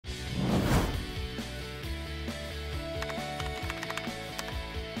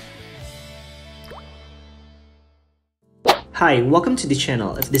Hi, welcome to the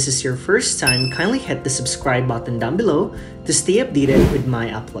channel. If this is your first time, kindly hit the subscribe button down below to stay updated with my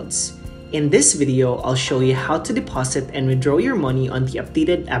uploads. In this video, I'll show you how to deposit and withdraw your money on the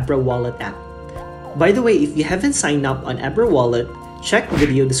updated Abra Wallet app. By the way, if you haven't signed up on Abra Wallet, check the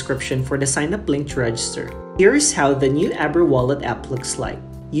video description for the sign up link to register. Here's how the new Abra Wallet app looks like.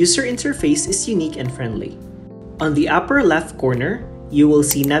 User interface is unique and friendly. On the upper left corner, you will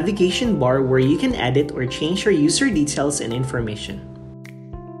see navigation bar where you can edit or change your user details and information.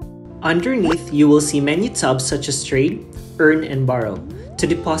 Underneath, you will see menu tabs such as Trade, Earn, and Borrow. To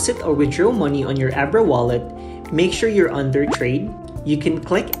deposit or withdraw money on your Abra Wallet, make sure you're under Trade. You can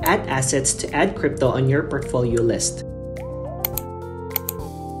click Add Assets to add crypto on your portfolio list.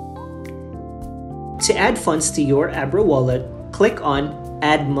 To add funds to your Abra Wallet, click on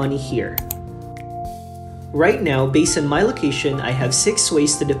Add Money here. Right now, based on my location, I have 6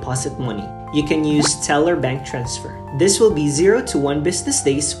 ways to deposit money. You can use Teller Bank Transfer. This will be 0 to 1 business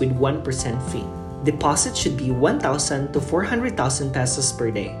days with 1% fee. Deposit should be 1,000 to 400,000 pesos per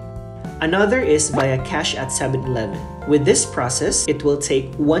day. Another is via cash at 7-Eleven. With this process, it will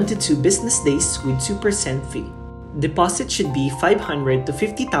take 1 to 2 business days with 2% fee. Deposit should be 500 to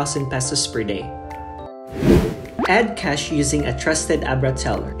 50,000 pesos per day. Add cash using a trusted Abra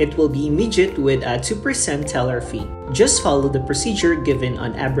teller. It will be immediate with a 2% teller fee. Just follow the procedure given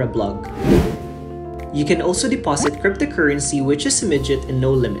on Abra blog. You can also deposit cryptocurrency, which is immediate and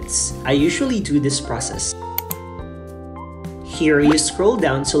no limits. I usually do this process. Here, you scroll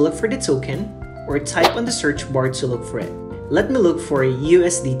down to look for the token or type on the search bar to look for it. Let me look for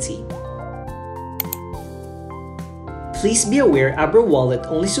USDT. Please be aware Abra Wallet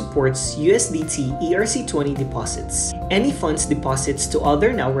only supports USDT ERC20 deposits. Any funds deposits to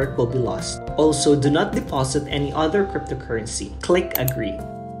other network will be lost. Also, do not deposit any other cryptocurrency. Click Agree.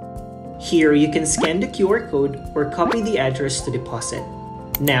 Here, you can scan the QR code or copy the address to deposit.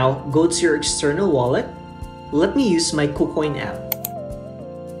 Now, go to your external wallet. Let me use my KuCoin app.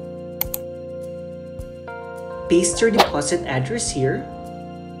 Paste your deposit address here.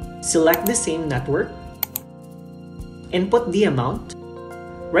 Select the same network. Input the amount.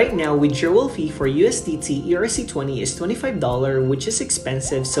 Right now, withdrawal fee for USDT ERC20 is $25, which is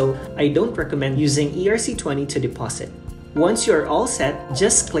expensive, so I don't recommend using ERC20 to deposit. Once you are all set,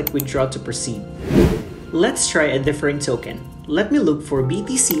 just click Withdraw to proceed. Let's try a different token. Let me look for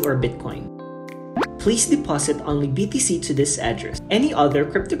BTC or Bitcoin. Please deposit only BTC to this address. Any other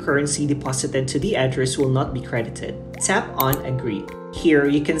cryptocurrency deposited to the address will not be credited. Tap on Agree. Here,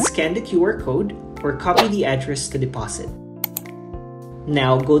 you can scan the QR code or copy the address to deposit.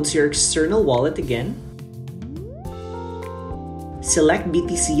 Now, go to your external wallet again. Select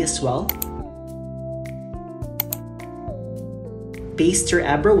BTC as well. Paste your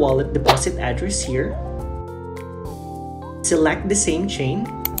Abra Wallet deposit address here. Select the same chain.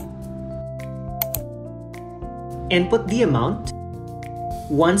 Input the amount.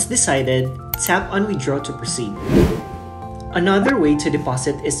 Once decided, tap on Withdraw to proceed. Another way to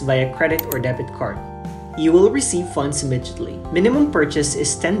deposit is via credit or debit card. You will receive funds immediately. Minimum purchase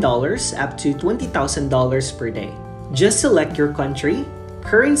is $10 up to $20,000 per day. Just select your country,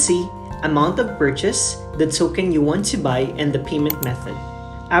 currency, amount of purchase, the token you want to buy, and the payment method.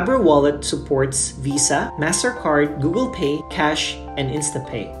 Abra Wallet supports Visa, MasterCard, Google Pay, Cash, and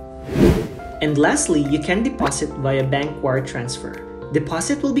InstaPay. And lastly, you can deposit via bank wire transfer.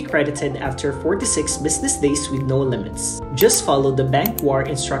 Deposit will be credited after 4 to 6 business days with no limits. Just follow the bank wire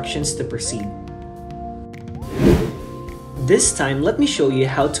instructions to proceed. This time, let me show you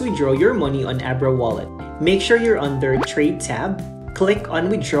how to withdraw your money on Abra Wallet. Make sure you're under Trade tab. Click on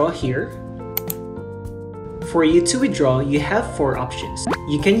Withdraw here. For you to withdraw, you have 4 options.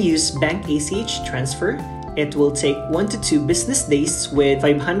 You can use Bank ACH Transfer. It will take 1 to 2 business days with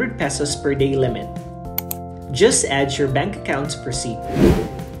 500 pesos per day limit. Just add your bank account to proceed.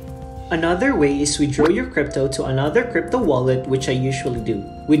 Another way is withdraw your crypto to another crypto wallet, which I usually do.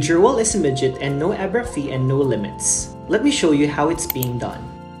 Withdrawal is immediate and no Abra fee and no limits. Let me show you how it's being done.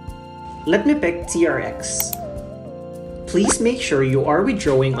 Let me pick TRX. Please make sure you are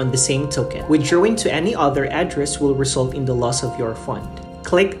withdrawing on the same token. Withdrawing to any other address will result in the loss of your fund.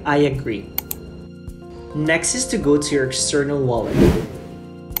 Click I agree. Next is to go to your external wallet.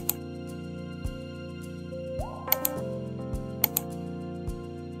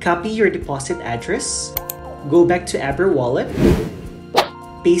 Copy your deposit address. Go back to Abra Wallet.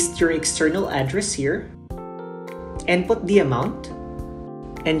 Paste your external address here. Input the amount.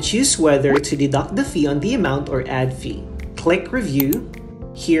 And choose whether to deduct the fee on the amount or add fee. Click Review.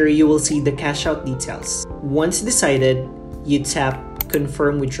 Here you will see the cash out details. Once decided, you tap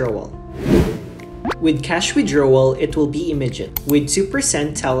Confirm Withdrawal. With cash withdrawal, it will be immediate, with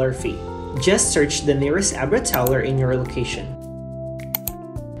 2% teller fee. Just search the nearest Abra teller in your location.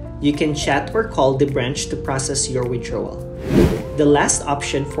 You can chat or call the branch to process your withdrawal. The last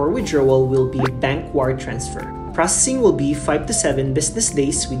option for withdrawal will be bank wire transfer. Processing will be 5 to 7 business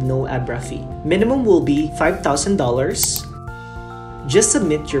days with no Abra fee. Minimum will be $5,000. Just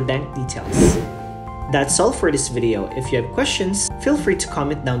submit your bank details. That's all for this video. If you have questions, feel free to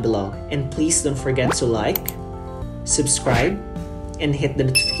comment down below. And please don't forget to like, subscribe, and hit the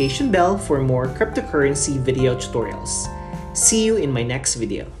notification bell for more cryptocurrency video tutorials. See you in my next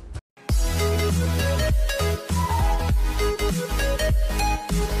video.